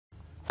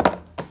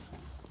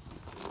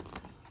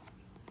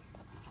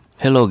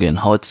Hello again,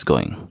 how it's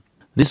going?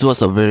 This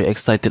was a very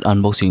excited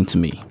unboxing to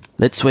me.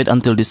 Let's wait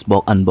until this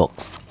box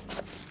unboxed.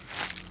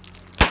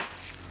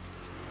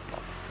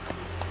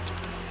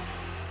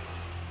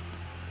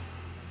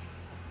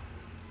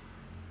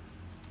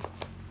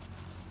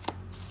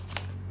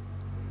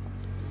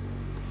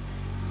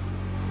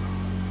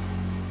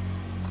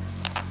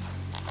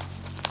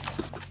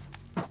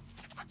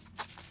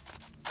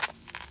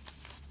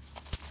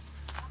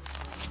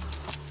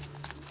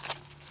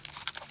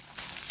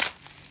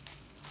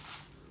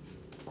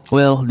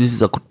 Well, this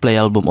is a Coldplay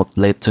album of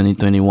late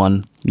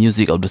 2021,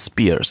 Music of the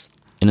Spheres,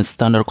 in a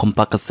standard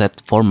compact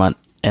cassette format,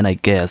 and I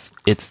guess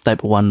it's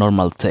type 1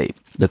 normal tape.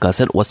 The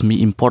cassette was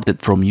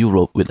imported from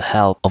Europe with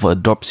help of a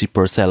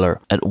dropshipper seller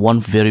at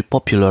one very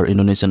popular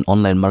Indonesian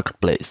online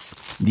marketplace.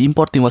 The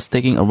importing was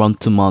taking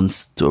around 2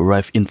 months to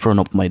arrive in front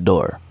of my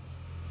door.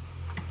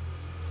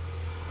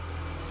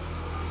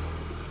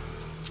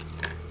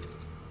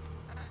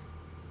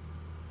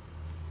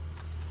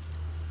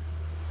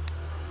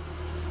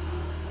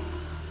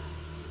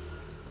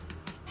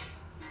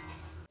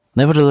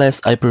 Nevertheless,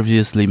 I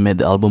previously made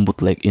the album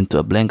bootleg into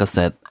a blank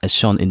cassette as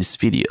shown in this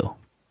video.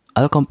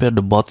 I'll compare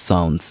the both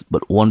sounds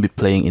but won't be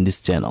playing in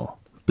this channel.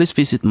 Please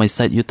visit my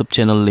side YouTube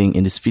channel link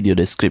in this video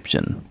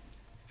description.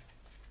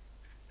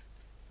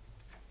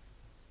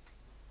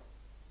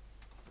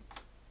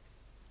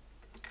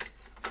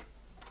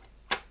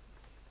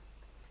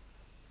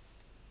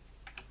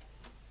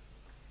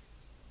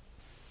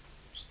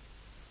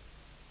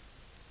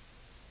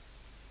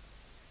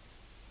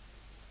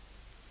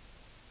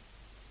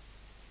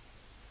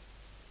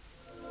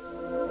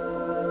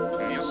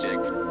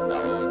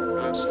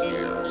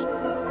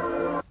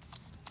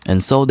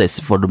 And so that's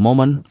it for the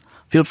moment.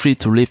 Feel free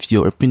to leave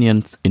your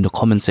opinions in the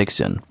comment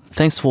section.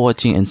 Thanks for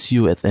watching and see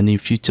you at any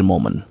future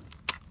moment.